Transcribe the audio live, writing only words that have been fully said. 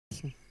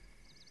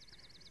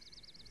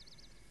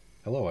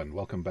Hello and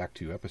welcome back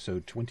to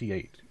episode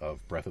 28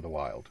 of Breath of the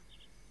Wild.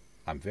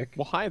 I'm Vic.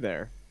 Well, hi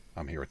there.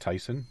 I'm here with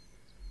Tyson,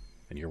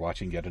 and you're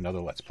watching yet another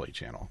Let's Play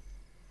channel.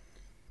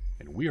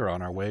 And we are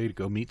on our way to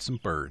go meet some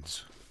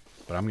birds,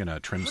 but I'm going to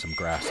trim some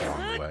grass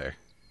along the way.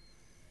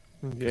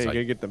 Yeah, you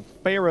gotta get the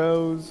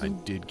pharaohs. I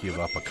did give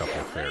up a couple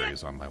of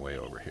fairies on my way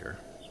over here.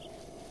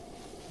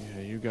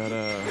 Yeah, you got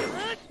a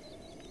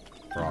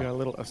Frog.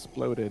 little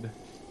exploded.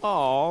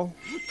 Aw,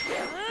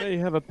 they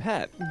have a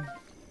pet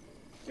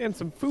and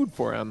some food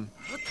for him.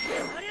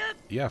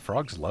 Yeah,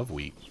 frogs love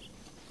wheat.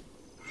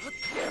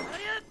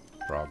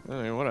 Frog.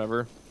 I mean,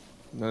 whatever.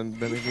 Then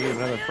they can eat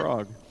another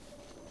frog.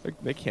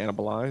 They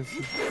cannibalize.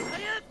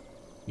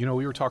 You know,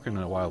 we were talking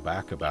a while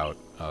back about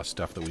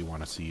stuff that we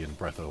want to see in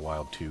Breath of the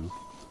Wild 2.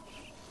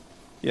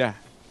 Yeah,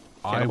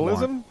 I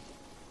cannibalism.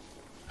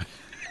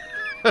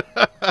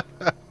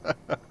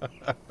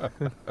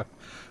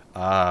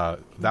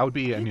 That would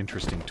be an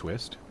interesting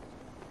twist.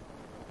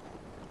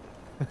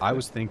 I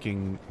was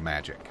thinking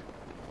magic.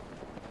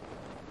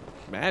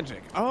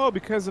 Magic. Oh,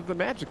 because of the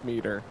magic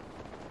meter.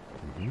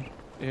 Mm-hmm.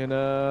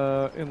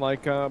 In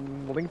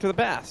Link to the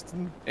Past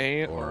and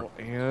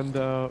And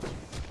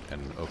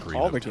Ocarina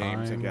all of the Time,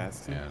 games, I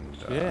guess. And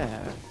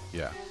Yeah.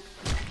 yeah.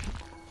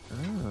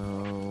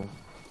 Oh.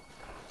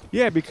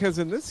 Yeah, because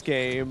in this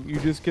game, you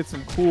just get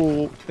some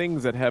cool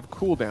things that have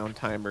cooldown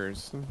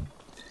timers.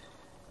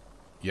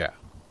 Yeah.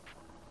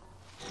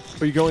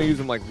 But you can only use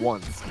them like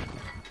once.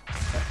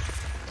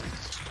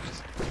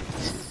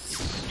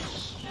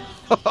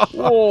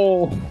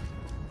 Whoa!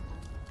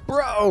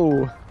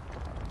 Bro!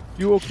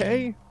 You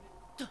okay?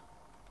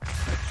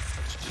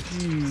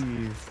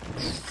 Jeez.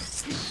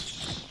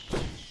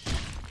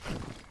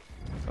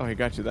 Oh, he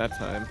got you that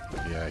time.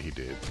 Yeah, he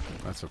did.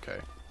 That's okay.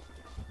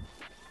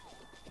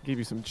 Gave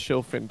you some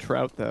chillfin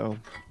trout, though.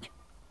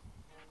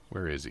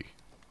 Where is he?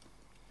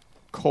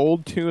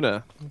 Cold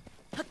tuna.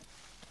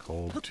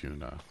 Cold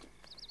tuna.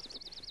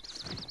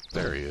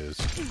 There he is.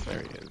 There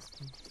he is.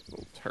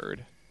 Little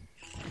turd.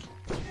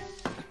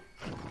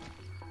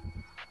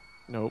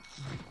 Nope.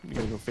 You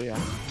gotta go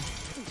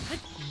fast.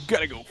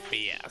 Gotta go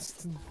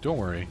fast. Don't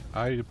worry.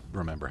 I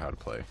remember how to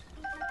play.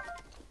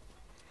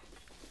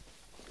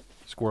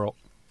 Squirrel.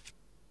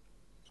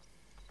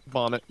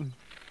 Bonnet.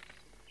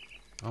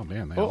 Oh,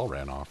 man, they Oh. all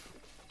ran off.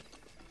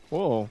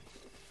 Whoa.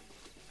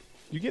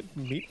 You get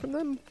meat from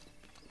them?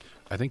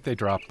 I think they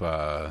drop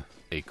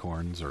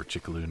acorns or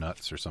chickaloo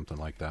nuts or something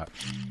like that.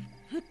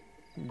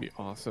 That'd be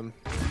awesome.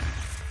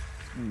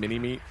 Mini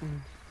meat.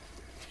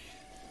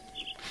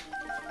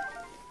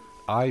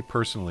 I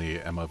personally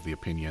am of the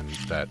opinion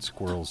that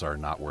squirrels are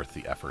not worth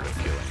the effort of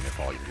killing if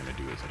all you're going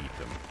to do is eat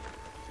them.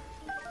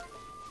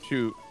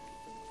 Shoot.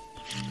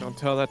 Don't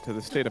tell that to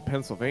the state of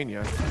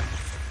Pennsylvania.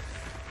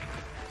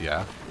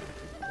 Yeah?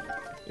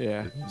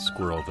 Yeah.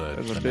 Squirrel,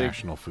 There's a the big-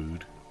 national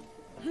food.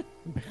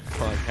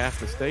 For like half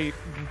the state.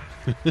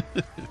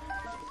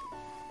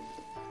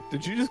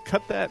 Did you just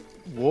cut that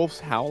wolf's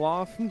howl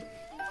off? It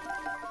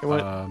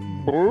went.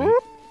 Boop.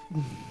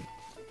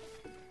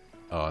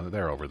 Oh,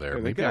 they're over there. There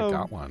they Maybe I go.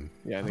 got one.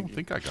 Yeah, I don't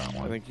think I got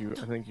one. I think you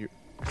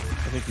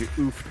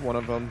oofed one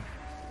of them.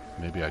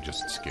 Maybe I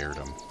just scared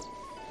them.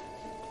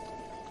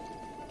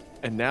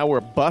 And now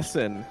we're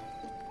bussing.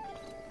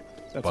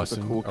 That's what the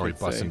Bussin'? cool Are we kids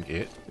say. bussing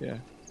it? Yeah.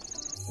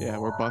 Yeah,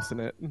 we're bussing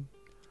it.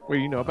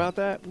 Wait, you know about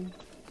that?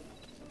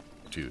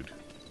 Dude,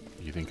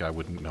 you think I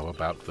wouldn't know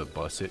about the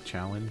bus it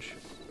challenge?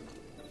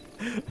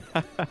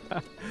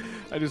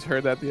 I just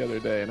heard that the other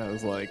day, and I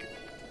was like,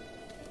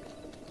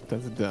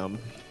 "That's dumb."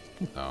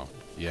 Oh,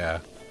 yeah.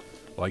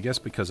 Well, I guess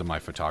because of my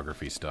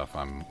photography stuff,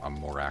 I'm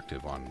more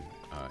active on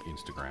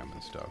Instagram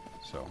and stuff.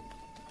 So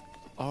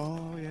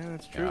Oh yeah,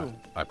 that's yeah, true.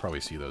 I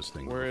probably see those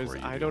things Whereas before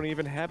you I do. don't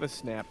even have a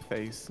snap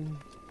face.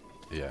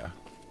 Yeah.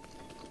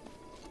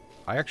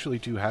 I actually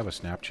do have a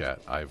Snapchat.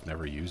 I've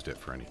never used it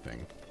for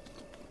anything.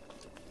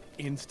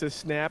 Insta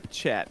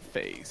Snapchat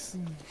face.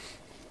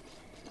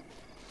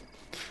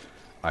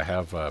 I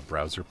have a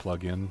browser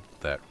plugin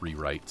that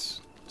rewrites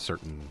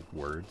certain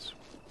words.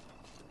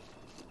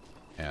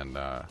 And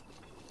a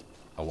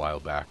while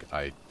back,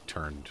 I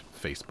turned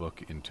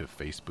Facebook into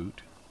Faceboot.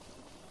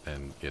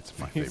 And it's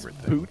my favorite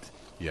thing. Boot.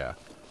 Yeah.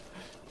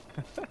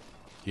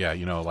 Yeah,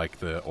 you know, like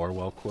the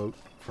Orwell quote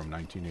from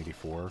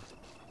 1984.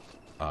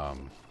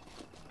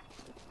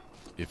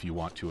 If you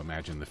want to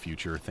imagine the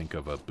future, think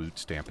of a boot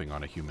stamping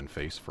on a human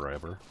face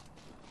forever.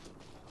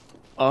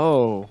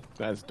 Oh,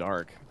 that's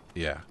dark.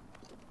 Yeah.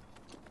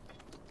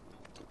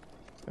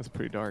 That's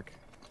pretty dark.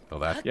 Well,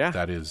 that Yeah.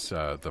 that is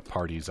the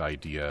party's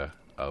idea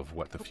of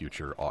what the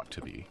future ought to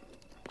be.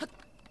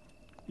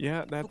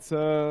 Yeah, that's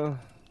where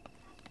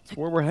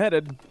we're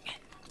headed.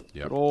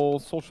 Yep. Good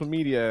old social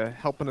media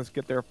helping us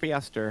get there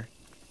faster.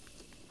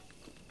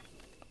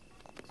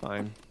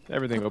 Fine.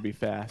 Everything will be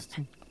fast.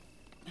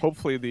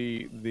 Hopefully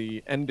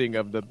the ending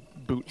of the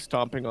boot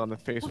stomping on the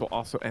face will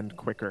also end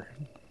quicker.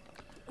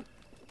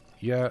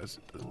 Yeah,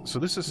 so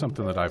this is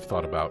something that I've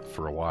thought about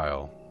for a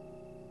while.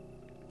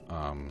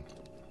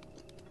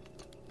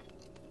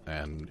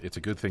 And it's a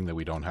good thing that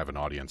we don't have an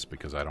audience,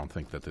 because I don't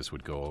think that this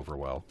would go over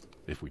well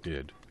if we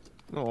did.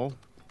 No.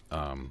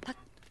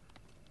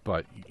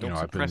 But, you know,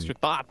 I've been... Suppress your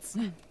thoughts.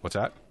 What's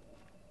that?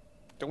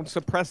 Don't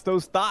suppress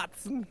those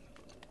thoughts.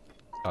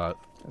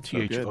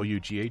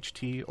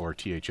 THOUGHT or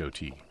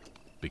THOT?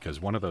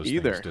 Because one of those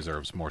things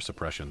deserves more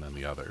suppression than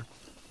the other.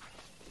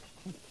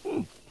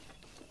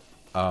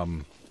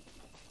 And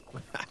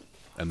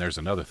there's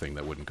another thing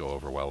that wouldn't go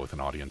over well with an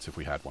audience if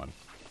we had one.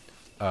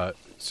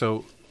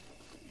 So,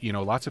 you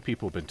know, lots of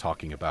people have been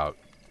talking about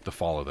the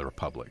fall of the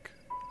Republic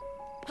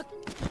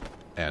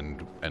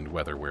and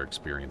whether we're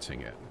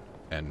experiencing it.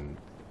 And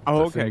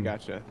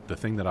gotcha. The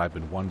thing that I've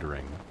been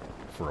wondering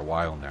for a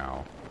while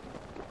now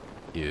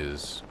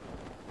is,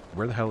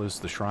 where the hell is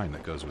the shrine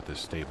that goes with this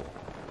stable?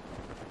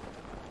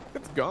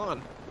 It's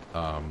gone.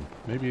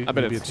 Maybe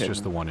it's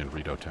just the one in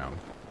Rito Town.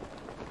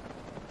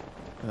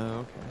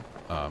 Oh,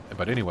 okay.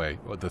 But anyway,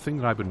 the thing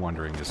that I've been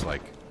wondering is,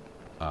 like,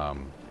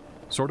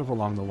 sort of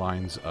along the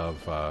lines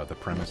of the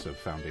premise of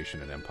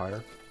Foundation and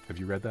Empire. Have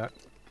you read that?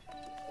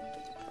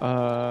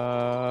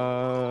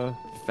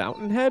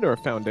 Fountainhead or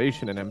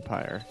Foundation and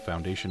Empire?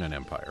 Foundation and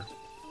Empire.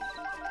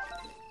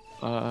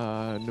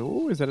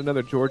 No. Is that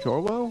another George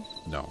Orwell?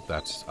 No,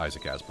 that's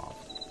Isaac Asimov.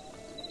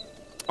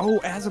 Oh,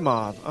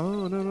 Asimov.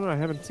 Oh, no, I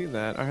haven't seen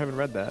that. I haven't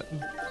read that.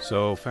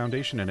 So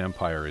Foundation and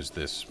Empire is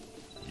this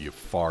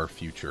far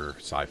future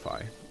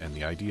sci-fi. And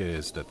the idea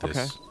is that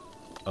this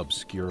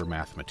obscure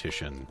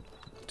mathematician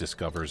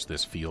discovers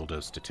this field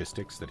of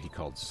statistics that he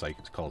calls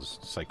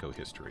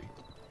psychohistory.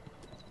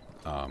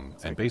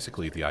 And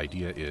basically the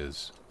idea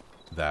is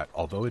that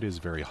although it is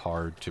very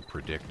hard to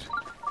predict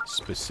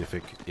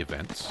specific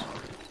events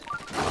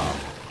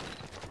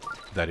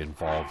that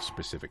involve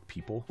specific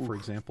people, for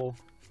example,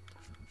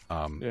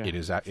 it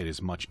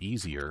is much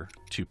easier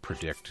to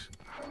predict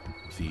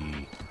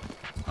the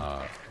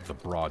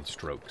broad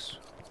strokes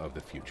of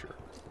the future.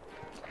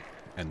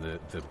 And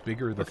the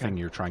bigger the thing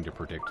you're trying to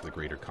predict, the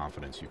greater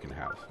confidence you can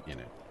have in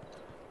it.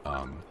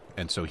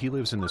 And so he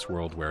lives in this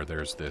world where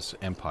there's this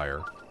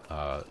empire,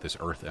 this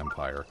Earth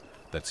empire,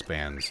 that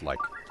spans like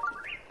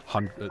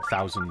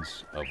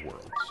thousands of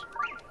worlds.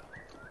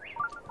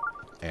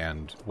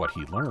 And what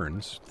he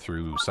learns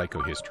through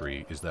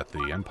psychohistory is that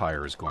the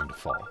empire is going to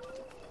fall.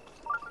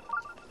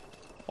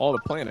 All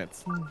the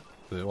planets.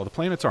 The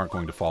planets aren't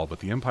going to fall, but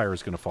the empire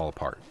is going to fall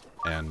apart.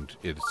 And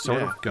it's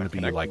sort of going to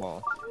be like...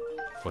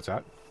 What's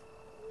that?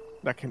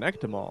 That connect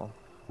them all.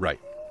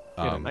 Right.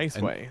 In a nice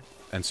way.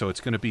 And so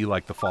it's going to be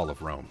like the fall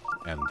of Rome.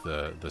 And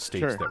the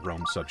states that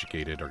Rome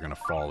subjugated are going to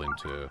fall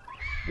into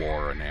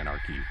war and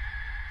anarchy.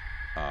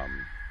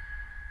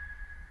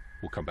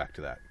 We'll come back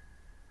to that.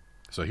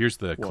 So here's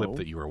the clip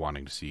that you were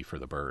wanting to see for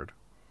the bird.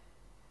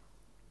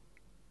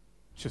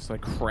 Just like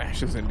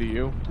crashes into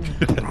you.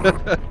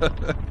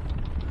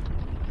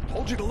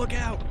 Told you to look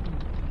out.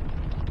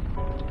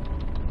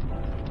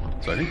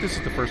 So I think this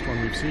is the first one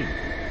we've seen.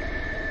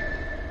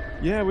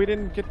 Yeah, we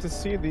didn't get to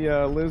see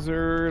the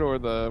lizard or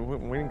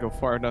we didn't go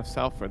far enough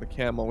south for the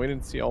camel. We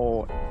didn't see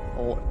old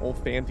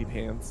fancy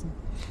pants.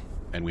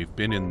 And we've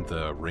been in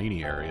the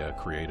rainy area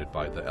created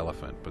by the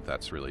elephant, but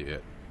that's really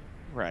it.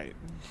 Right.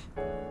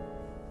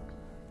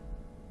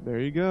 There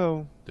you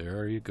go.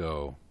 There you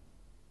go.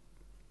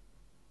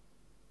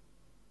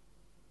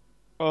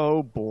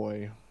 Oh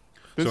boy.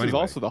 This is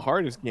also the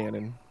hardest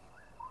Ganon.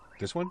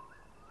 This one?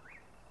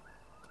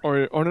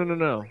 Or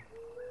no.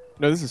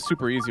 No, this is a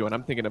super easy one.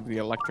 I'm thinking of the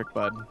electric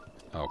bud.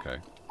 Okay.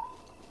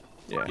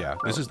 Yeah. Yeah,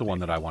 this is the one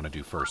that I want to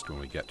do first when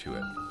we get to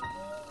it.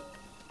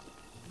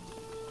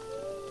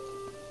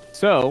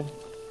 So,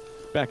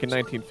 back in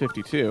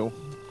 1952...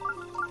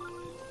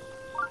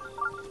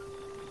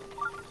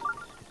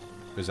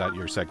 Is that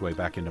your segue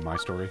back into my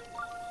story?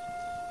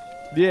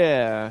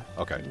 Yeah.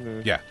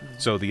 Okay. Yeah.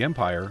 So the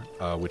Empire,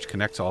 which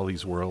connects all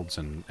these worlds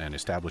and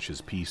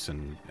establishes peace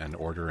and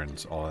order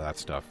and all of that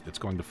stuff, it's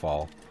going to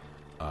fall.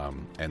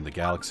 And the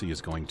galaxy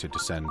is going to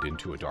descend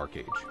into a dark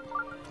age.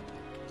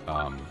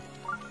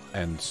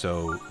 And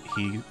so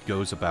he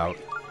goes about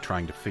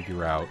trying to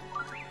figure out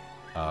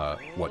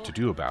what to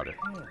do about it.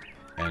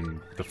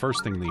 And the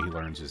first thing that he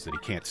learns is that he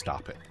can't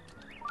stop it.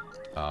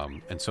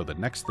 And so the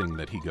next thing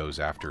that he goes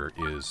after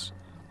is,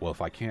 well, if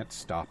I can't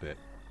stop it,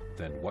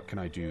 then what can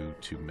I do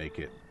to make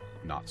it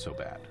not so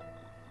bad?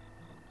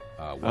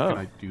 What can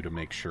I do to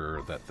make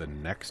sure that the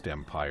next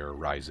empire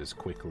rises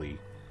quickly,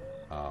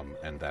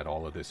 and that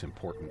all of this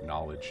important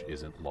knowledge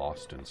isn't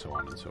lost, and so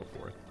on and so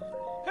forth?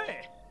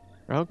 Hey!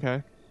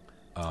 Okay.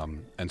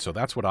 And so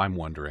that's what I'm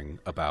wondering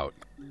about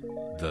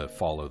the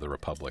fall of the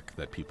Republic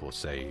that people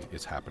say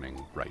is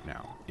happening right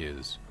now.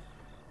 Is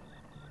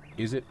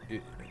it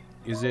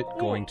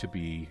going to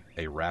be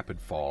a rapid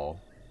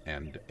fall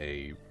and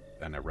a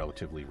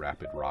relatively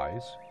rapid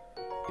rise?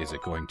 Is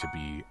it going to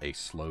be a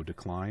slow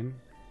decline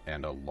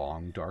and a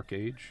long dark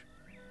age?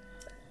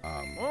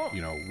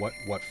 You know,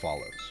 what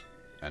follows,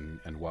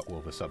 and what will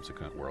the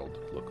subsequent world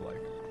look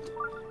like?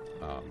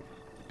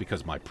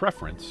 Because my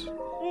preference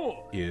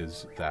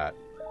is that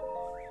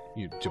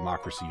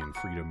democracy and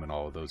freedom and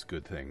all of those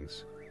good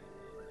things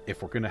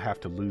if we're going to have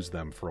to lose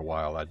them for a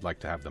while, I'd like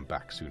to have them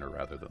back sooner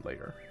rather than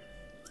later.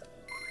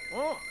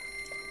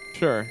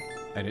 Sure.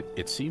 And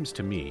it seems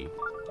to me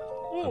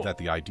that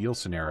the ideal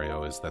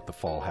scenario is that the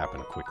fall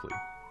happened quickly.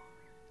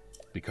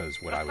 Because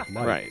what I would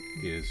like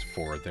is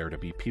for there to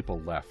be people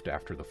left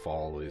after the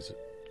fall is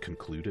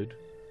concluded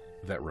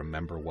that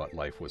remember what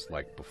life was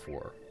like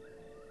before.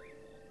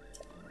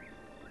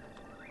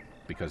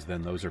 Because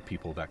then those are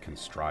people that can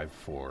strive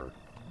for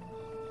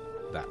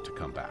that to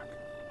come back.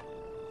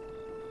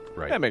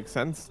 Right? That makes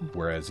sense.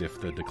 Whereas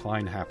if the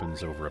decline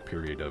happens over a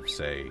period of,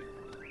 say,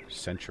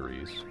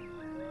 centuries,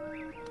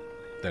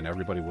 then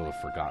everybody will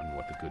have forgotten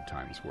what the good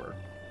times were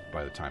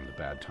by the time the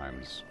bad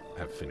times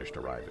have finished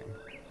arriving.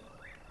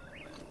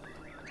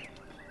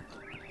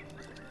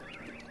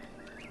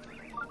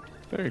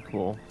 Very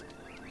cool.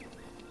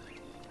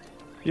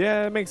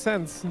 Yeah, it makes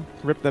sense.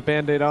 Rip the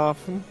Band-Aid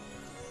off.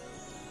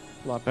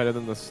 A lot better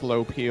than the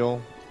slow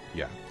peel.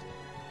 Yeah.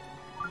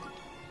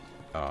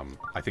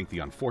 I think the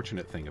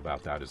unfortunate thing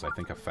about that is I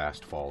think a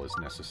fast fall is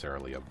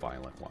necessarily a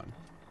violent one.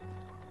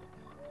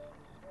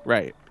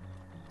 Right.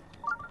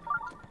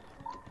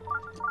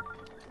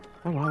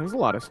 Oh wow, there's a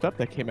lot of stuff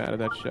that came out of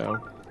that show.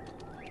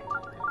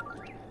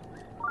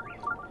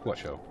 What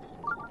show?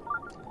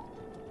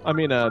 I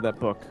mean, that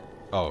book.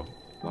 Oh,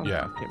 A lot of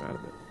yeah. stuff came out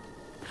of it.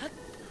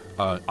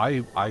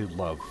 I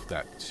love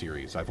that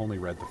series. I've only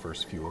read the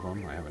first few of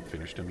them. I haven't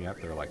finished them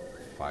yet. There are like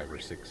 5 or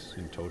 6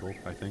 in total,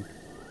 I think.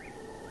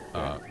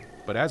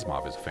 But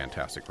Asimov is a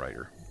fantastic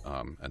writer,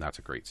 and that's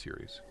a great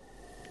series.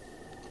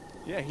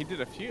 Yeah, he did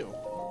a few.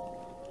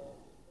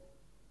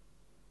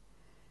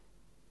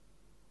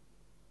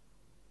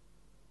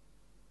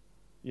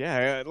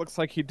 Yeah, it looks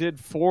like he did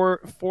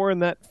four in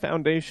that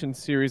Foundation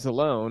series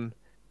alone,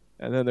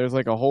 and then there's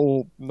like a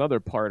whole another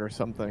part or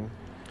something.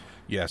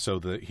 Yeah, so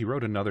he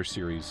wrote another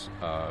series,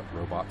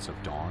 Robots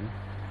of Dawn.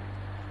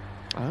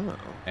 Oh.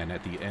 And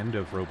at the end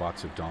of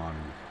Robots of Dawn,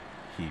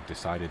 he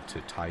decided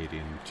to tie it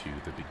into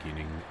the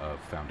beginning of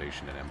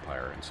Foundation and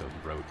Empire, and so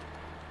he wrote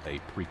a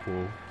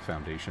prequel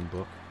Foundation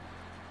book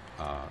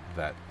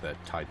that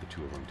tied the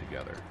two of them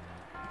together.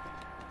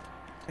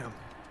 Yeah.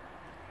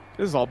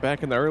 This is all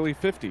back in the early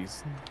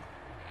 50s.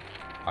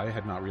 I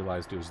had not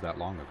realized it was that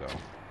long ago.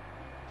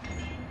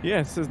 Yeah,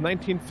 it says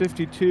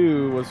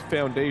 1952 was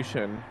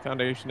Foundation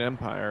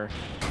Empire.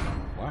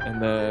 Wow.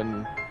 And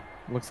then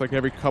looks like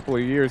every couple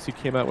of years he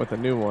came out with a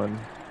new one.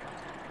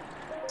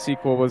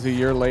 Sequel was a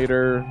year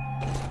later.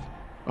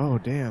 Oh,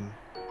 damn.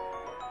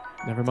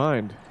 Never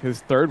mind.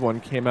 His third one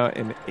came out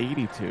in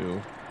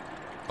 82.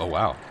 Oh,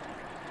 wow.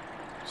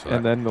 So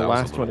and then the that was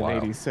a last one little in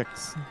while.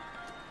 86.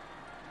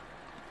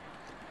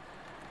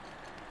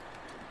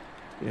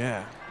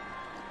 Yeah.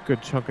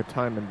 Good chunk of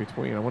time in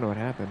between. I wonder what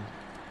happened.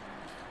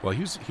 Well,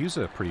 he's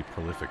a pretty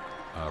prolific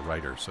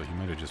writer, so he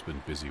might have just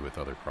been busy with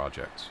other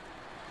projects.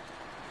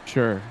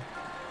 Sure.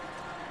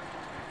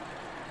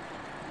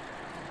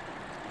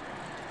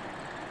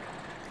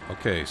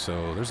 Okay,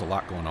 so there's a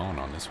lot going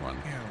on this one.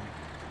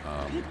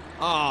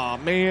 Oh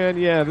man,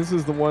 yeah, this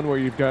is the one where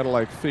you've got to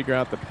like figure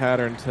out the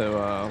pattern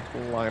to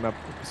line up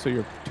so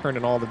you're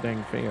turning all the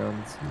dang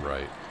fans.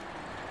 Right.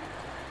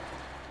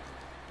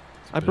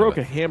 I broke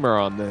a hammer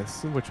on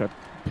this, which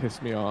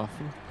pissed me off.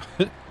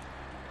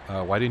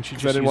 Why didn't you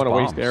Because just I didn't use want to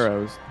bombs? waste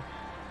arrows.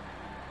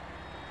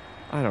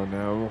 I don't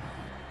know.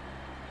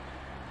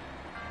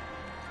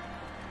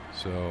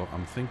 So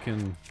I'm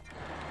thinking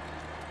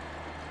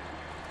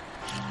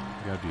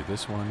we gotta do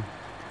this one.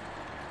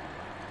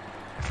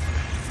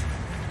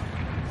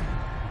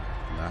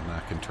 And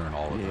that can turn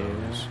all of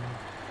those.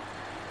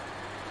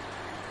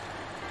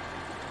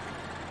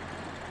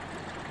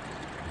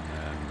 And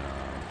then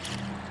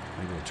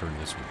maybe we'll turn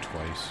this one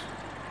twice.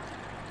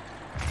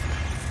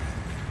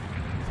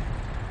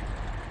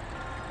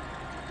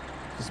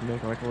 Just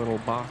make like a little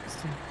box.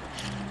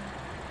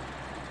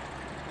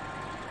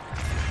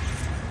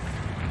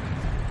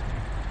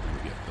 And we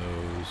get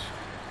those.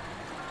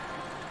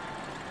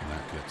 And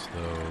that gets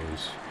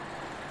those.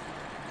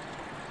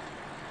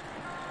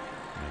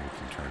 And then we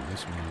can turn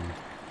this one.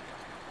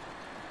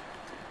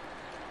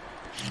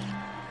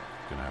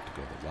 Gonna have to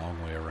go the long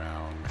way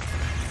around.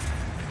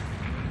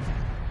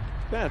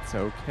 That's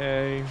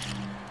okay.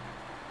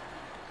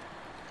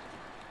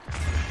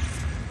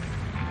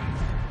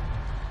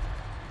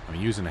 I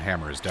mean, using a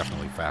hammer is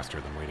definitely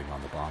faster than waiting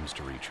on the bombs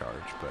to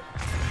recharge, but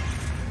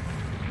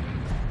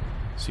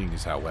seeing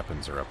as how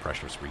weapons are a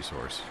precious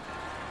resource.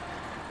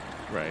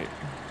 Right.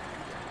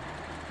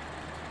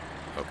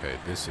 Okay,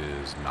 this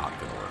is not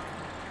gonna work.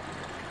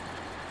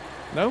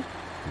 No?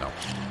 No.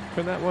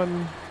 Turn that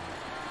one.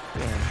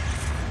 Yeah.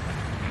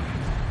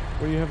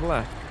 What do you have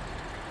left?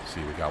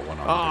 See, we got one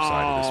on either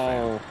side of this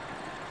fan.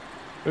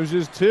 There's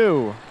just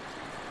two.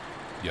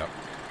 Yep.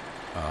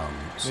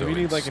 So Maybe you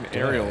need like an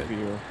aerial instead,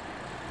 view.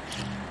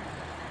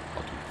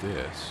 I'll do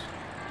this.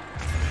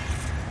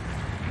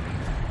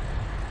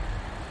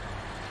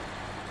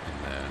 And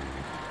then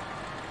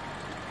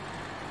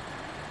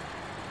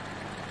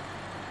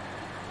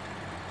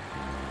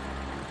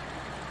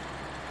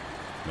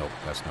nope,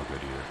 that's no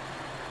good either.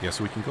 Yeah,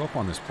 so we can go up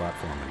on this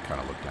platform and kind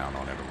of look down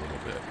on it a little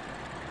bit.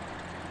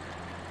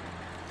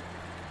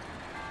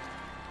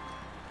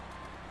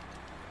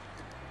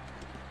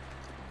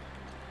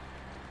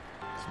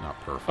 It's not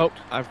perfect. Oh,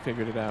 I've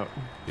figured it out.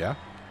 Yeah?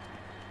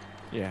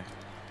 Yeah.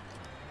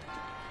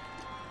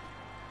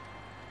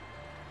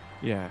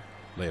 Yeah.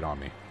 Lay it on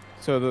me.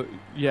 So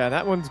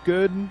that one's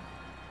good.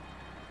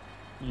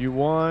 You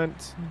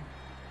want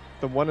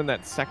the one in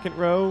that second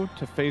row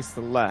to face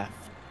the left.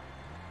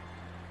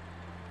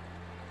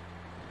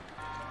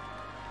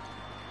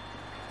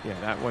 Yeah,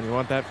 that one. You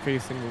want that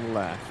facing the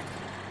left.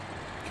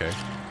 Okay.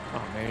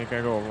 Oh man, you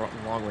gotta go a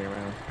long way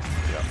around.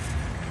 Yeah.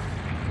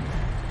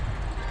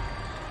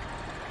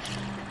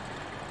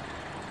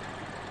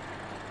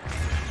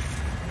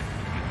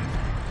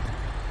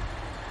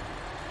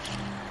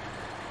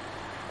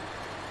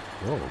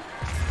 Whoa.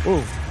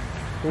 Ooh.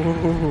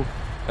 Ooh.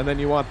 And then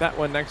you want that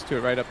one next to it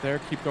right up there.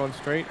 Keep going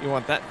straight. You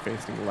want that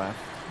facing left.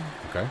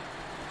 Okay.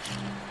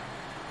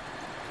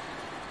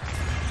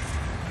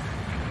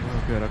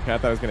 Oh, good. Okay, I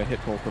thought I was going to hit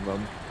both of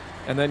them.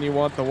 And then you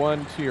want the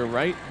one to your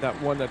right.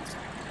 That one that's...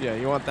 Yeah,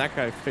 you want that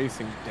guy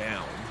facing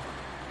down.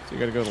 So you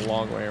got to go the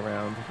long way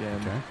around again.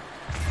 Okay.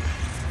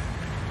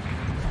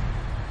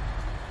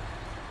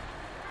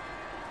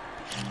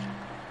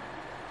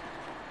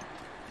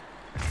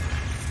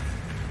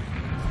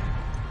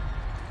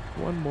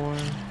 One more.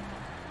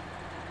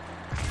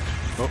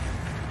 Oh.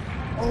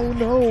 Oh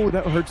no,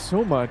 that hurts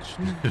so much.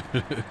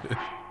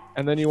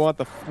 And then you want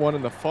the one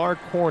in the far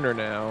corner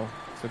now.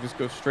 So just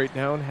go straight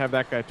down, have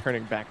that guy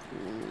turning back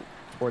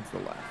towards the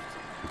left.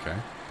 Okay.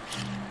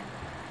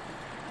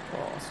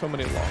 Oh, so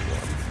many long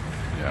ones.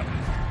 Yeah.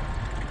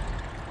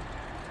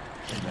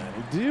 And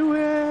that'll do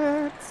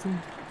it.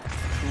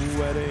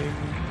 Sweating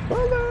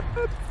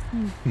bullets.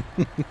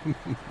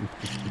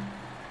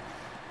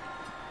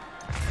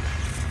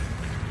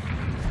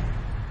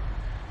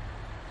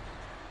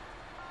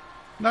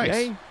 Nice.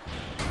 Yay.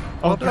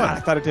 Well Oh done. god, I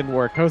thought it didn't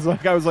work. I was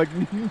like, no. I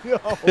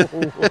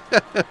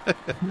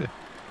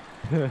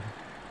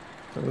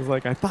was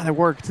like, I thought it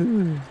worked.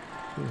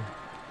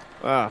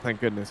 Ah, thank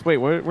goodness. Wait,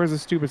 where's the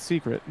stupid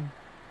secret?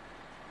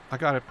 I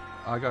got it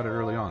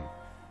early on.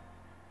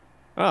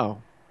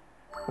 Oh,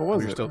 what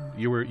was it?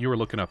 You were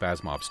looking up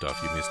Asimov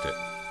stuff. You missed it.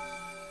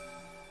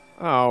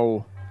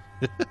 Oh,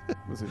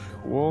 was it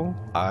cool?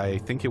 I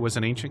think it was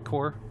an ancient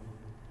core.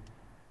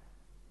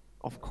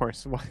 Of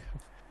course.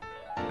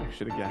 I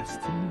should have guessed.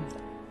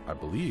 I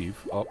believe.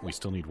 Oh, we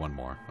still need one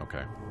more.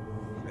 Okay.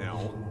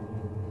 No.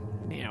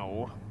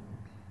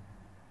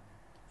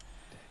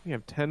 You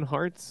have 10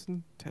 hearts?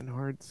 10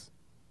 hearts.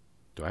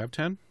 Do I have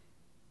 10?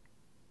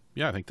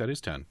 Yeah, I think that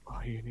is 10.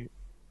 Oh, you need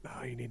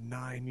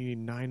 9. You need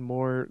 9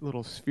 more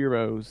little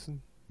spheros.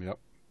 Yep.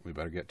 We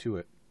better get to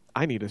it.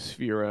 I need a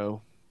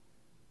sphero.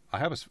 I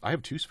have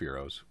 2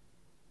 spheros.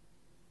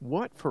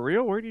 What? For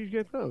real? Where do you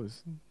get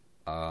those?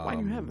 Why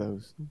do you have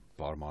those?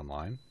 Bought them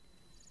online.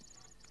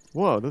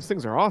 Whoa, those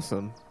things are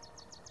awesome.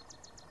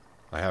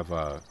 I have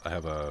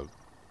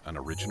an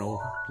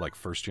original, like,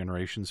 first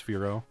generation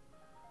Sphero,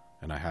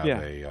 and I have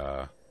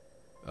a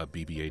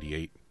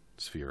BB-88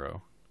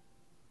 Sphero.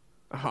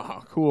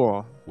 Oh,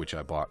 cool. Which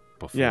I bought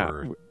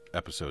before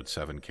episode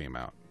 7 came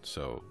out,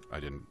 so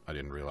I didn't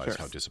realize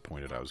how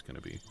disappointed I was going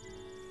to be.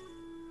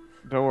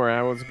 Don't worry,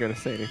 I wasn't going to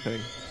say anything.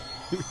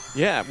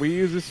 Yeah, we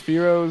use the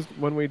Spheros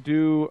when we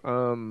do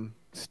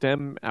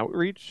STEM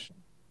outreach,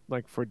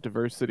 like for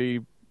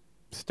diversity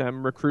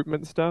STEM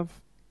recruitment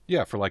stuff.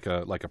 Yeah, for like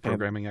a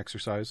programming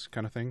exercise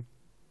kind of thing.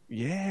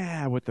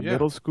 Yeah, with the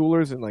middle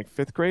schoolers and like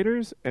 5th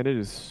graders, and it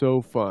is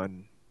so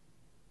fun.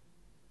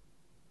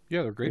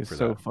 Yeah, they're great for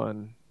that. It's so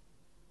fun.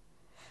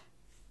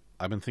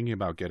 I've been thinking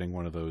about getting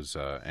one of those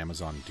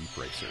Amazon deep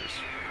racers.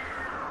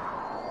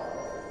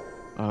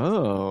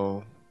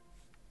 Oh.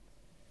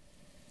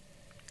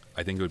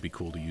 I think it would be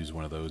cool to use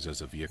one of those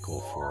as a vehicle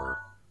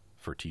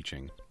for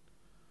teaching.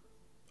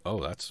 Oh,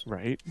 that's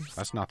right.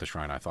 That's not the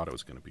shrine I thought it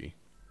was going to be.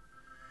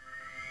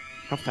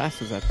 How fast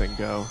does that thing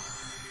go?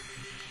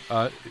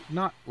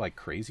 Not like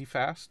crazy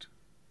fast,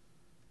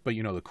 but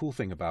you know the cool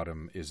thing about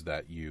them is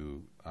that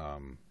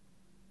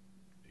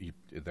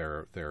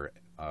they're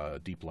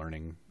deep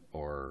learning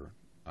or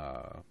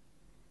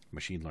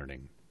machine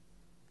learning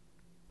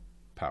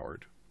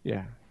powered.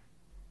 Yeah.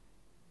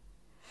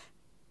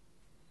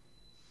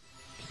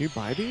 Can you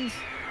buy these?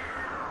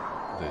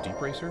 The deep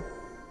racer?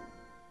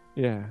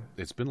 Yeah.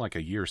 It's been like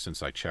a year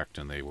since I checked,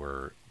 and they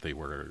were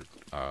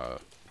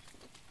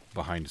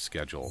behind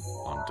schedule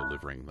on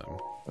delivering them.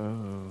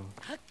 Oh.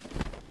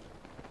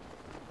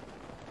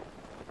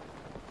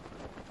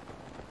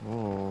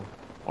 Oh.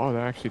 Oh,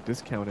 they're actually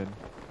discounted.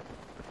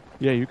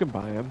 Yeah, you can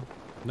buy them.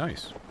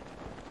 Nice.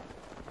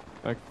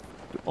 Like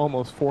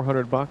almost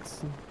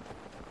 $400.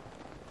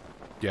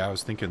 Yeah, I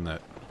was thinking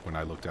that when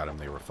I looked at them,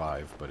 they were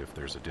 $5, but if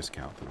there's a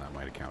discount, then that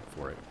might account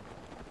for it.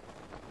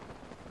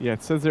 Yeah,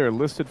 it says they're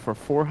listed for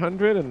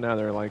 $400, and now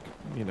they're like,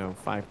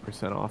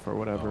 5% off or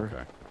whatever. Oh,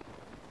 okay.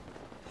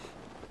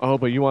 Oh,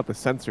 but you want the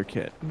sensor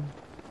kit.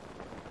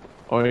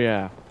 Oh,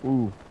 yeah.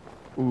 Ooh.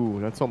 Ooh,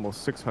 that's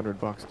almost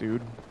 $600,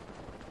 dude.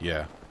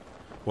 Yeah.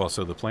 Well,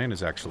 so the plan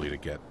is actually to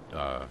get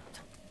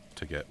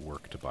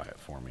work to buy it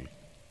for me.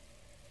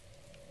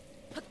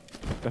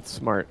 That's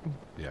smart.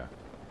 Yeah.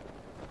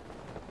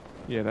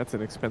 Yeah, that's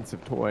an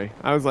expensive toy.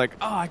 I was like,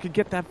 oh, I could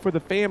get that for the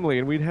family,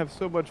 and we'd have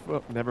so much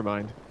fun. Never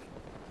mind.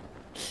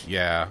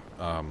 Yeah.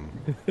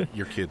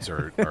 Your kids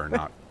are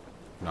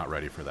not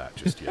ready for that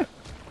just yet.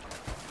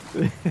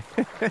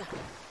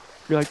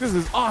 You're like, this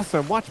is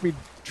awesome. Watch me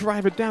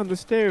drive it down the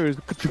stairs.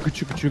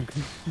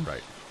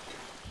 Right.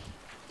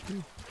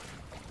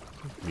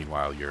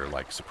 Meanwhile, you're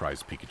like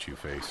surprised Pikachu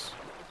face.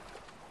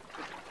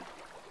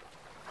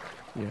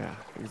 Yeah,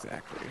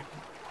 exactly.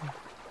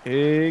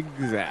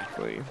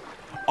 Exactly.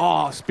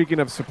 Oh, speaking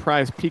of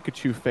surprised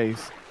Pikachu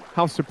face,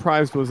 how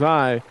surprised was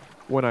I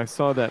when I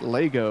saw that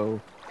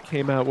Lego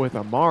came out with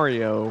a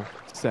Mario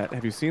set.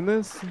 Have you seen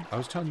this? I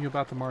was telling you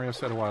about the Mario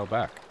set a while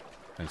back,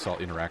 and it's all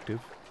interactive.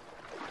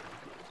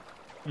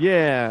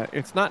 Yeah,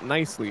 it's not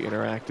nicely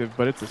interactive,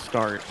 but it's a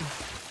start.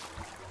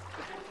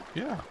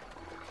 Yeah.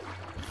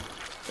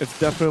 It's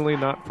definitely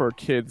not for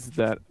kids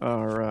that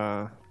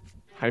are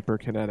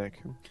hyperkinetic.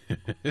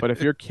 But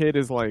if your kid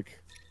is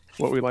like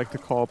what we like to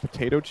call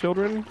potato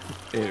children,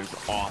 it is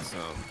awesome.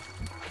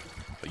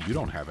 But you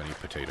don't have any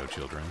potato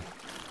children.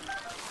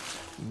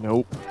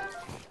 Nope.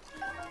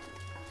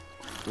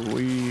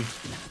 We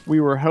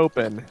were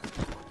hoping.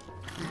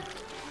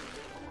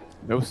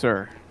 No,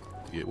 sir.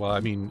 Yeah, well, I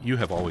mean, you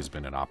have always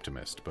been an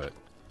optimist, but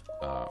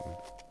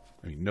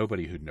I mean,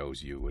 nobody who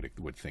knows you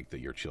would think that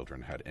your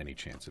children had any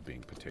chance of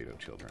being potato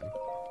children.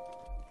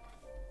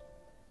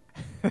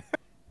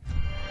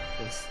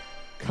 Just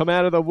come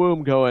out of the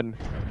womb going,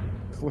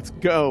 let's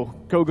go.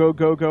 Go, go,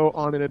 go, go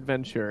on an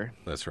adventure.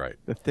 That's right.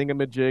 The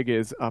thingamajig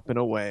is up and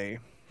away.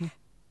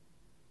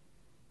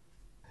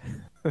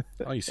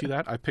 Oh, you see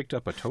that? I picked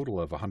up a total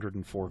of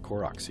 104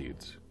 Korok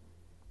seeds.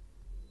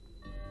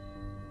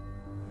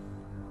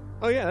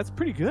 Oh, yeah, that's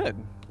pretty good.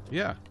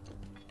 Yeah.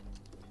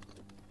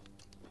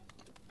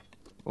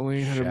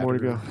 Only 800 more to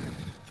go.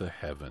 The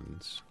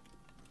heavens.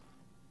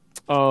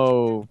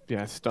 Oh,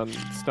 yeah, stun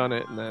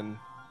it, and then...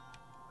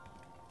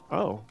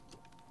 Oh.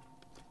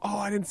 Oh,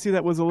 I didn't see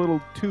that was a little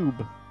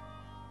tube.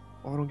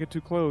 Oh, don't get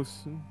too close.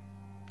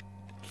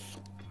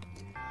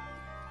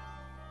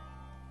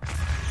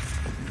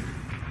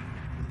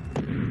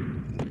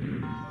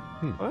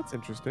 Oh, that's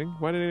interesting.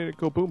 Why did it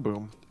go boom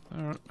boom?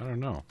 I don't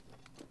know.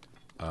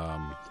 Do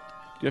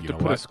you have to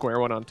put a square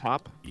one on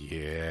top?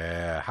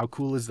 Yeah. How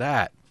cool is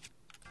that?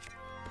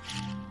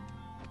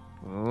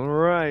 All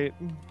right.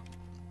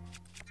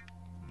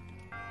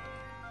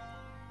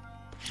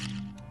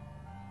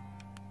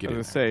 I was going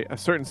to say, a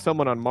certain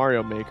someone on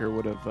Mario Maker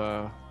would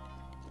have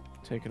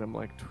taken him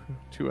like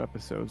 2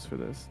 episodes for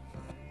this.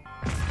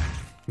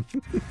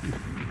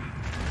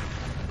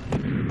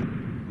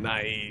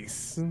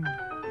 Nice.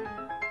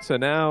 So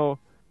now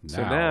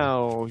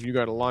you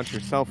got to launch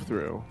yourself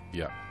through.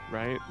 Yeah.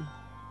 Right?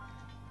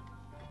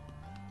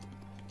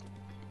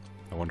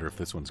 I wonder if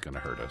this one's going to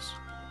hurt us.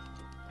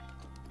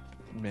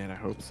 Man, I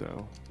hope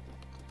so.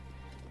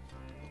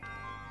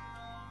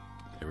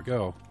 Here we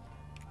go.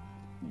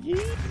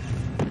 Yeet.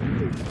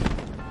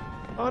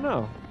 Oh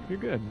no, you're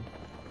good.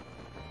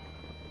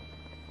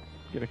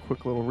 Get a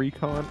quick little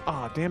recon.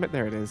 Ah, oh, damn it,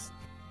 there it is.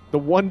 The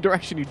one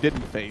direction you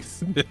didn't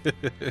face.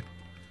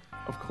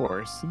 Of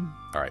course.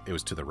 All right, it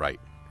was to the right,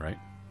 right?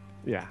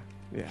 Yeah,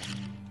 yeah.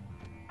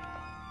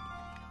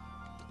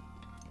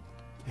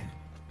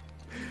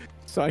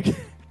 So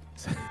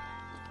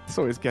this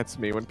always gets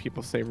me when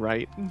people say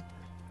right.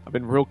 I've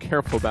been real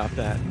careful about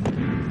that.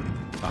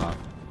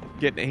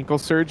 Getting ankle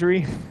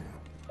surgery.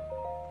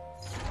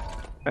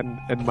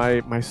 And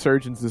my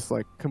surgeon's this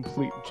like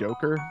complete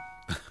joker,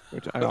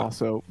 which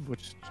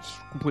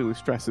completely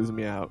stresses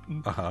me out.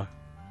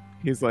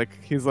 He's like,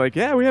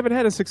 yeah, we haven't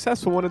had a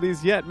successful one of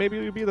these yet. Maybe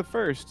we'll be the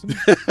first.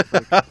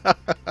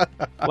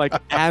 like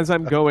as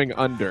I'm going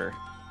under.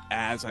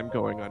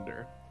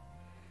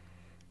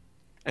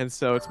 And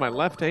so it's my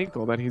left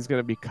ankle that he's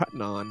gonna be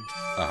cutting on.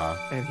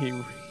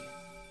 And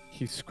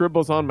he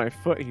scribbles on my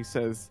foot. He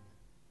says,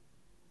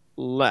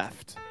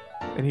 left.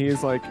 And he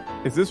is like,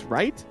 is this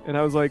right? And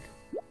I was like,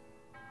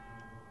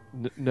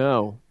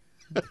 no,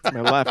 it's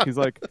my left. He's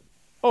like,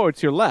 oh,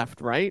 it's your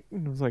left, right?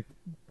 And I was like,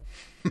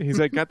 he's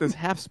like, got this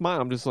half smile.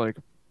 I'm just like,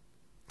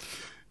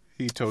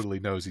 he totally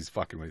knows he's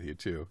fucking with you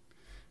too.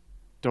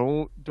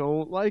 Don't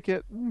like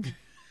it.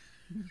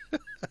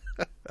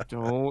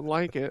 Don't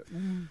like it.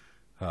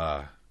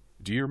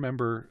 Do you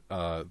remember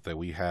that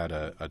we had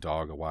a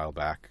dog a while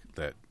back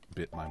that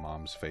bit my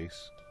mom's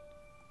face?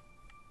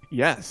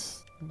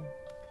 Yes.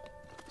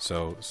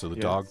 So the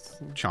dog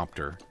chomped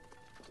her,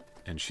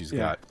 and she's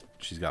got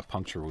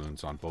puncture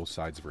wounds on both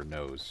sides of her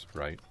nose,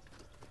 right?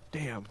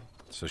 Damn.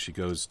 So she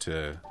goes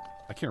to,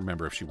 I can't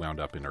remember if she wound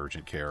up in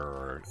urgent care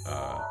or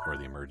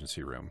the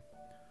emergency room.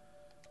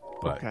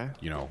 But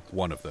you know,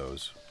 one of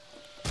those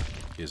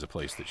is a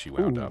place that she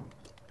wound up.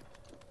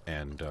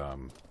 And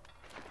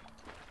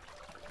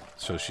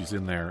so she's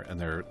in there, and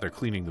they're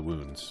cleaning the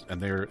wounds,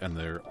 and they're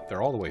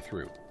all the way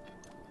through.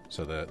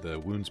 So the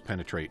wounds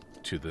penetrate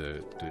to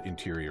the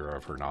interior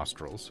of her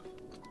nostrils.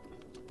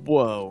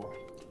 Whoa.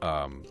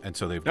 And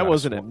so they've That got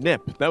wasn't a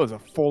nip. That was a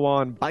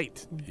full-on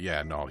bite.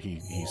 Yeah, no, he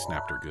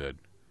snapped her good.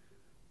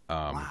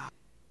 Wow.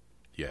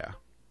 Yeah.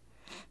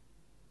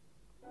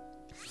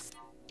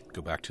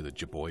 Go back to the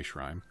Jaboy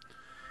shrine.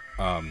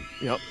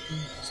 Yep.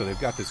 So they've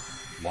got this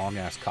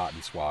long-ass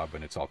cotton swab,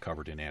 and it's all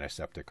covered in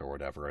antiseptic or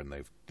whatever, and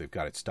they've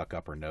got it stuck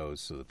up her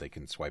nose so that they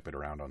can swipe it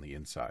around on the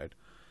inside.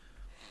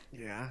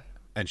 Yeah.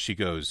 And she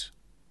goes,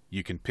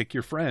 "You can pick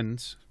your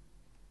friends,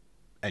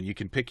 and you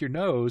can pick your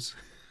nose."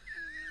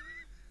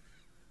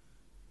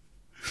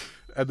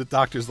 And the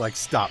doctor's like,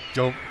 "Stop!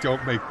 Don't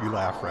make me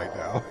laugh right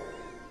now."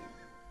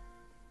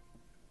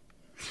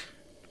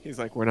 He's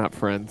like, "We're not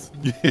friends."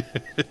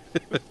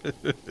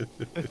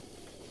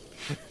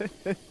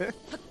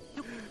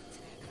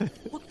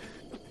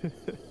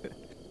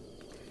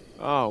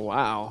 Oh,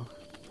 wow.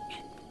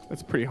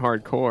 That's pretty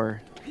hardcore.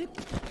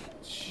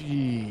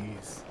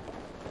 Jeez.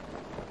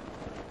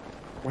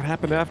 What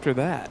happened after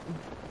that?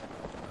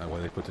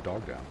 Well, they put the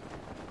dog down.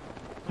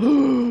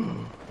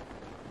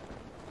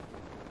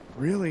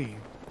 Really?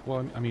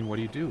 Well, I mean, what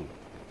do you do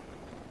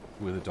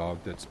with a dog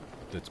that's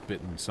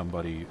bitten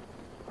somebody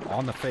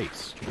on the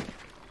face?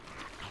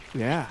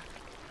 Yeah.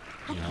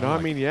 You know, No, I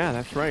like- mean, yeah,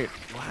 that's right.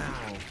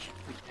 Wow.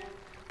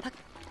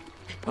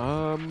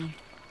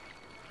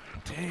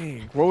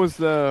 Dang. What was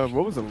the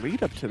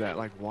lead up to that?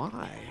 Like,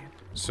 why?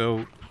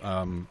 So,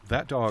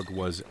 that dog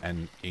was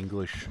an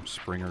English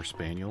Springer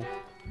Spaniel,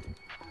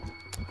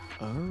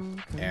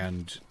 Okay.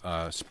 and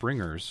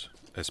Springers,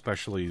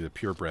 especially the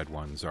purebred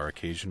ones, are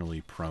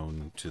occasionally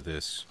prone to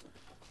this.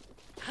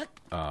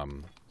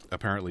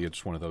 Apparently,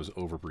 it's one of those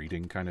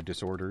overbreeding kind of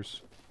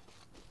disorders,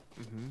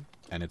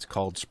 and it's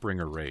called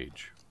Springer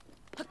Rage.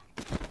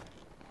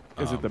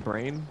 Is it the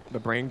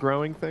brain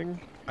growing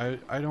thing? I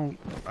don't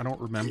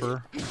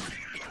remember.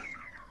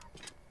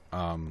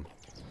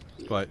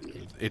 But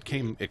it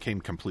came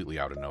completely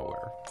out of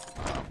nowhere.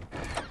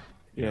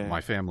 You know, Yeah.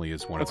 my family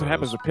is one That's of what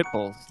those. happens with pit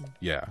bulls.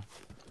 Yeah.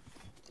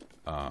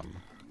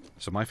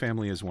 So my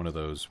family is one of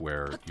those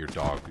where your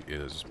dog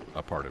is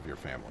a part of your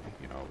family.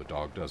 You know, the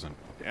dog doesn't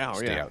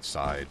stay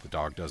outside. The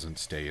dog doesn't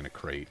stay in a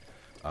crate.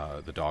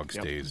 The dog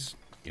stays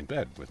in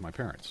bed with my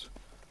parents.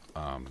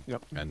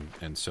 Yep.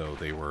 And so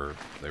they were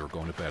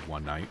going to bed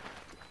one night,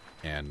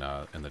 and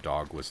the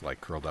dog was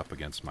like curled up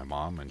against my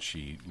mom, and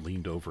she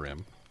leaned over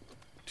him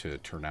to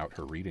turn out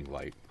her reading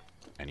light,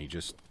 and he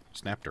just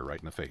snapped her right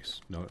in the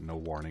face. No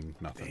warning,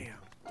 nothing.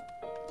 Damn.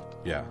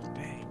 Yeah.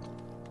 Dang.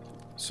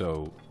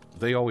 So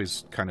they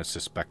always kind of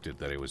suspected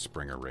that it was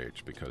Springer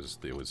Rage because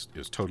it was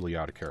totally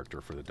out of character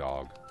for the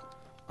dog,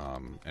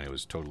 and it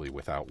was totally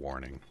without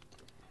warning.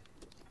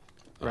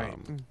 Right.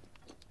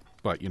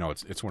 But you know,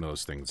 it's one of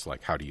those things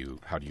like how do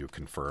you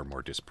confirm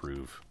or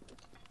disprove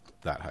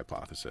that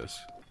hypothesis?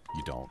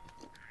 You don't.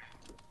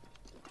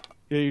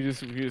 Yeah, you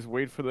just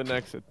wait for the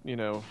next,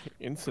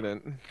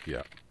 incident,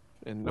 Yeah.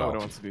 and no one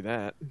wants to do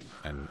that.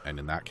 And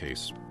in that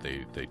case,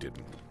 they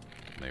didn't.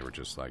 They were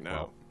just like, No.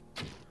 well,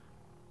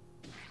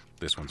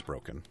 this one's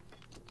broken.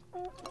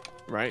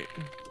 Right.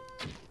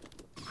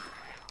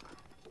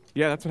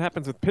 Yeah, that's what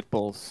happens with pit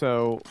bulls.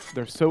 So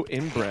they're so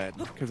inbred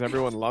because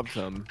everyone loves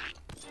them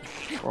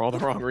for all the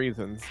wrong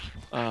reasons.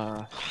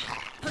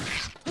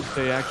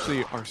 They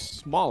actually are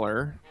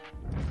smaller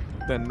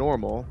than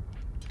normal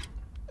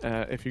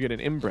if you get an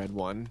inbred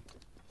one,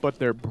 but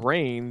their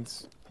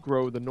brains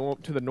grow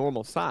to the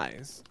normal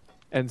size,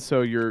 and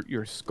so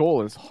your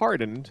skull is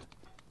hardened,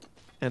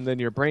 and then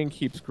your brain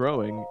keeps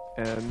growing,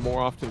 and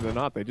more often than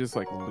not, they just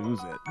like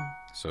lose it.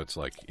 So it's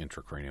like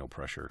intracranial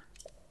pressure.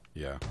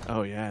 Yeah.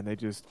 Oh yeah, and they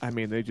just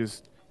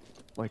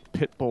like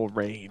pit bull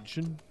rage,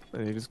 and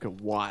they just go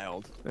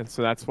wild. And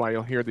so that's why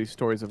you'll hear these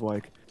stories of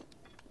like,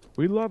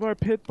 we love our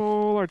pit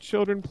bull, our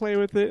children play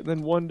with it, and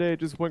then one day it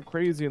just went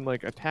crazy and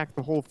like attacked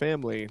the whole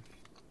family.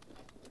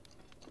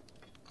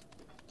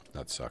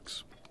 That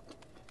sucks.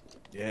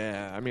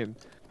 Yeah, I mean,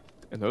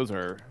 and those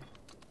are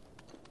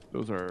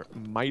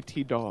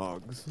mighty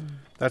dogs.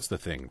 That's the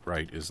thing,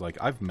 right? Is like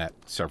I've met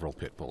several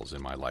pit bulls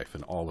in my life,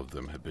 and all of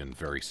them have been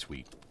very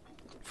sweet,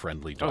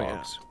 friendly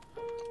dogs.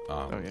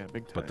 Oh yeah,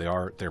 big time. But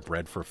they're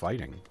bred for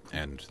fighting,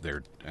 and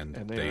they're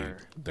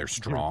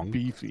strong,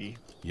 They're beefy.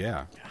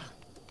 Yeah.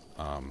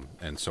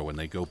 And so when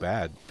they go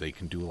bad, they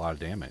can do a lot of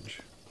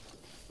damage.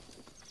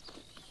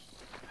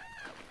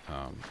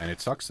 And it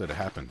sucks that it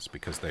happens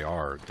because they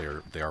are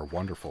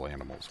wonderful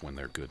animals when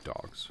they're good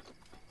dogs.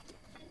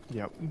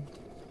 Yep.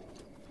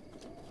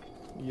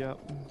 Yep.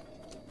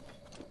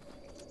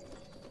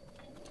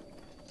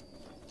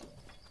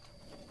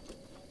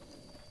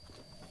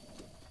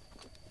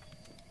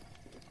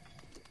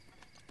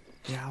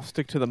 Yeah, I'll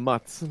stick to the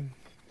mutts.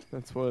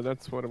 That's what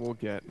it will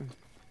get.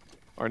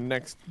 Our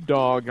next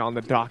dog on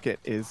the docket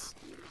is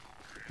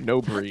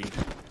no breed.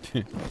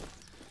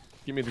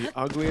 Give me the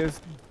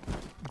ugliest,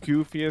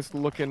 goofiest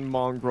looking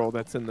mongrel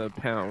that's in the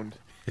pound.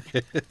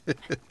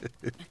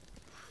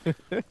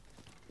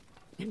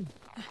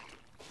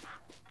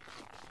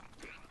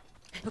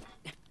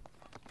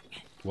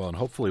 Well, and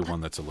hopefully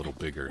one that's a little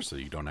bigger so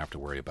you don't have to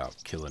worry about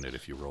killing it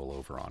if you roll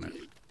over on it.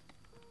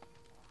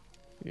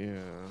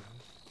 Yeah.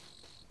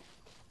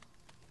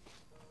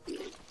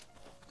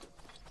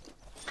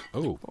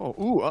 Oh. Oh,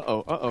 ooh,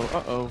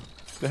 uh-oh.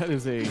 That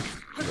is a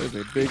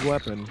big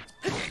weapon.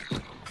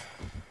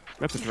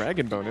 That's a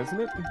dragon bone,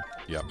 isn't it?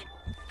 Yep.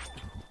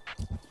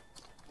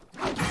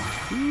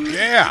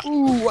 Yeah!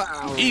 Ooh,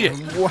 wow. Eat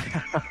it!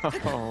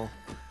 Wow.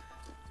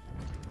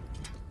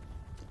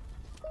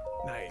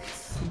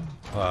 Nice.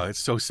 It's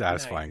so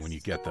satisfying Nice. when you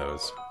get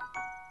those.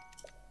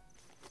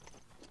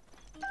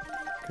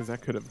 Because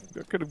that could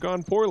have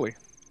gone poorly.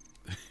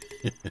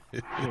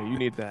 Yeah, you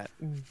need that.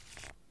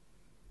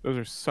 Those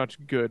are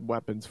such good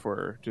weapons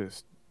for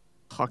just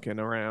hucking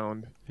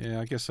around. Yeah,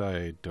 I guess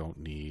I don't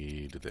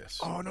need this.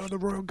 Oh no, the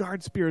Royal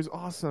Guard Spear is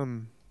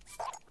awesome.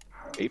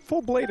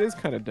 Eightfold Blade is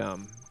kind of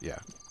dumb. Yeah.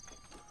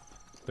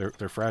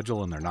 They're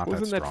fragile and they're not What that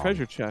was in strong. that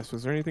treasure chest?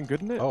 Was there anything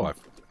good in it? Oh, I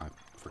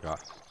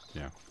forgot.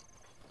 Yeah.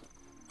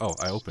 Oh,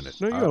 I opened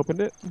it. No, you opened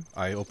it.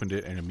 I opened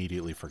it and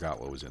immediately forgot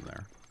what was in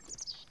there.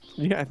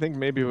 Yeah, I think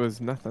maybe it was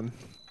nothing.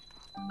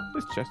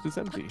 This chest is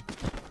empty.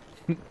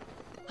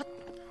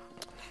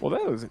 Well,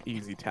 that was an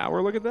easy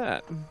tower. Look at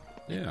that.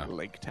 Yeah.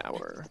 Lake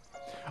Tower.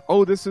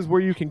 Oh, this is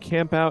where you can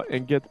camp out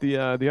and get the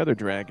other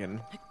dragon.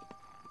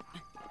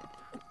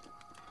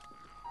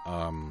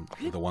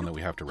 The one that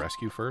we have to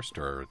rescue first,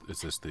 or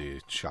is this the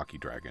Shocky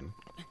Dragon?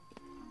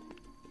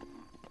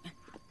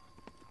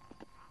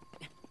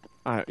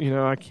 I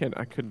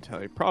couldn't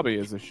tell you. Probably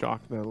is the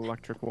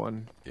electric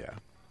one. Yeah.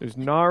 There's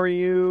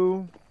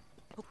Naryu,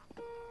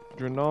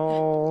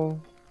 Drenal,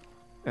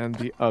 and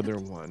the other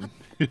one.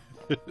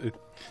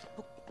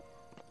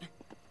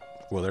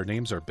 Well, their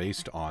names are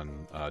based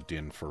on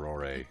Din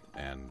Furore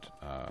and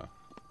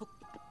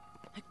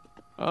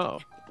Oh,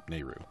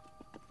 Nehru.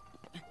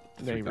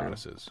 Three Nehru.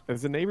 goddesses.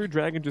 Is the Nehru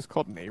dragon just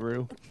called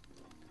Nehru?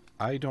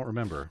 I don't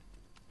remember.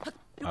 But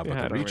Yeah, I the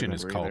don't region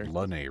is remember called either.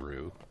 La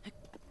Nehru.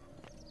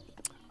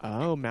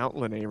 Oh, Mount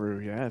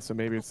Lanayru. Yeah, so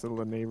maybe it's the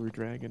Lanayru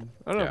dragon.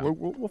 I don't know. Yeah.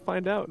 We'll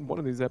find out in one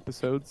of these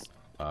episodes.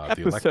 The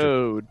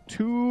Episode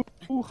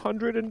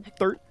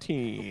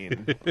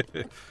 213.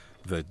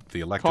 the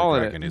electric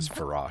Calling dragon it. is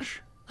Farash.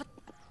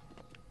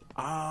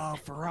 Ah,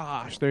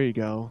 Farash. There you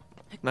go.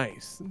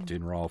 Nice.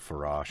 Dinral,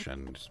 Farash,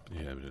 and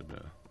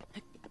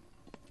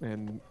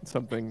And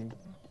something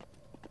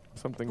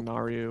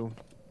Naryu.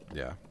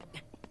 yeah.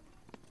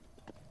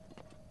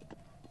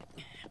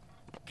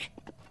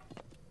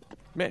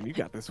 Man, you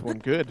got this one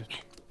good.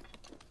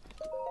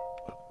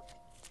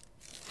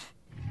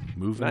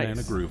 Moving and a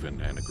Nice.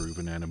 grooving and a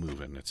grooving and a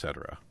moving,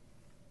 etc.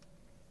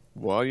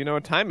 Well, you know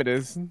what time it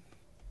is.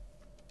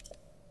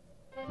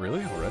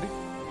 Really? Already?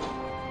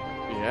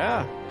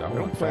 Yeah. That we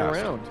don't went play fast.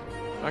 around.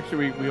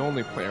 Actually, we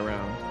only play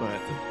around,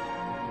 but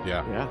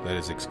Yeah. Yeah. That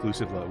is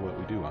exclusive to what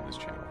we do on this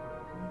channel.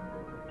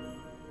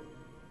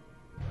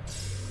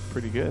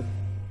 pretty good.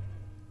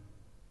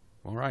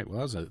 All right.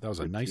 Well, that was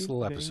a nice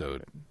little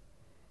episode.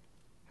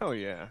 Hell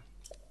yeah.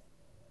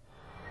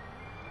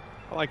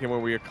 I like it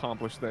when we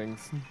accomplish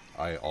things.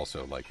 I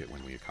also like it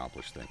when we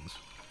accomplish things.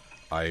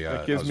 It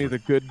That gives me the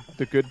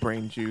good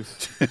brain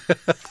juice.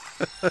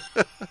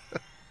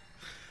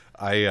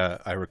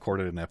 I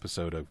recorded an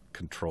episode of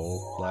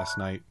Control last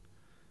night,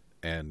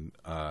 and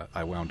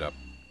I wound up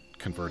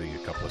converting a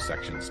couple of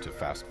sections to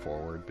fast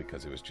forward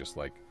because it was just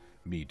like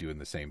me doing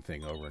the same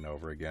thing over and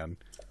over again.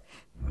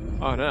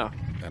 Oh no.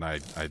 And I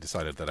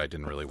decided that I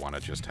didn't really want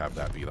to just have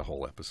that be the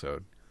whole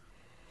episode.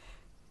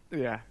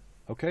 Yeah.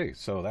 Okay,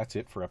 so that's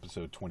it for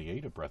episode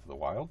 28 of Breath of the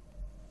Wild.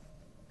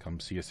 Come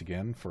see us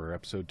again for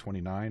episode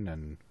 29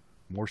 and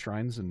more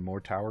shrines and more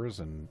towers,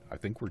 and I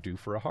think we're due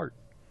for a heart.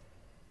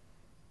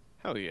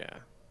 Hell yeah.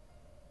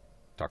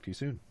 Talk to you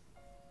soon.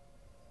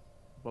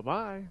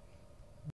 Bye-bye.